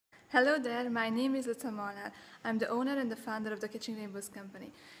Hello there, my name is Molnar. I'm the owner and the founder of the Catching Rainbows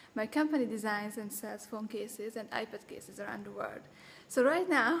company. My company designs and sells phone cases and iPad cases around the world. So right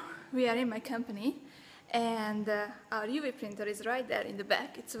now, we are in my company and our UV printer is right there in the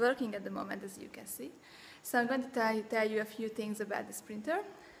back. It's working at the moment, as you can see. So I'm going to tell you a few things about this printer.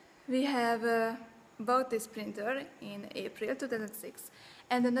 We have bought this printer in April 2006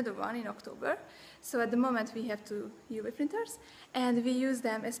 and another one in October. So at the moment we have two UV printers and we use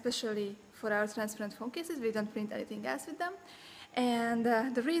them especially for our transparent phone cases. We don't print anything else with them. And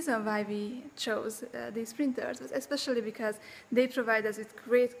the reason why we chose these printers was especially because they provide us with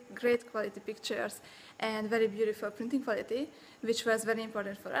great quality pictures and very beautiful printing quality, which was very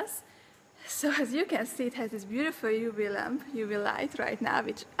important for us. So as you can see, it has this beautiful UV lamp, UV light right now,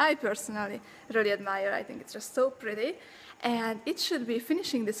 which I personally really admire. I think it's just so pretty. And it should be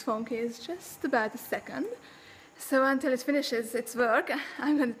finishing this phone case just about a second. So until it finishes its work,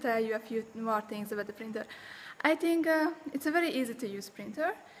 I'm going to tell you a few more things about the printer. I think it's a very easy to use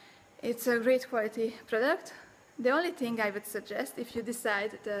printer. It's a great quality product. The only thing I would suggest if you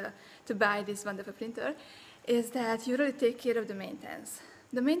decide to buy this wonderful printer is that you really take care of the maintenance.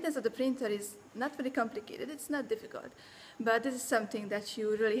 The maintenance of the printer is not very complicated, it's not difficult, but this is something that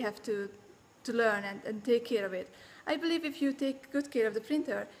you really have to learn and take care of it. I believe if you take good care of the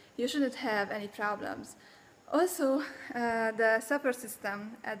printer, you shouldn't have any problems. Also, the support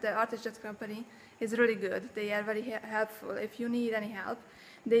system at the artis3000u company is really good. They are very helpful. If you need any help,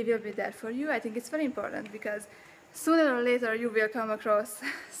 they will be there for you. I think it's very important because sooner or later you will come across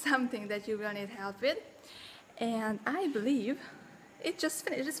something that you will need help with. And I believe it just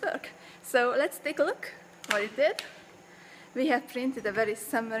finished its work. So let's take a look what it did. We have printed a very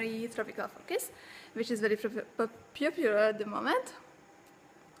summery tropical focus, which is very popular at the moment.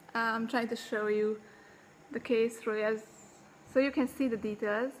 I'm trying to show you the case through as so you can see the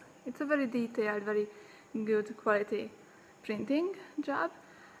details. It's a very detailed, very good quality printing job.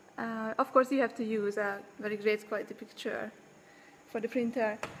 Of course, you have to use a very great quality picture for the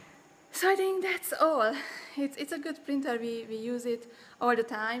printer. So I think that's all. It's a good printer. We use it all the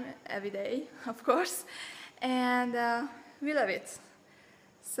time, every day, of course, and we love it.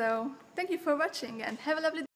 So thank you for watching and have a lovely day.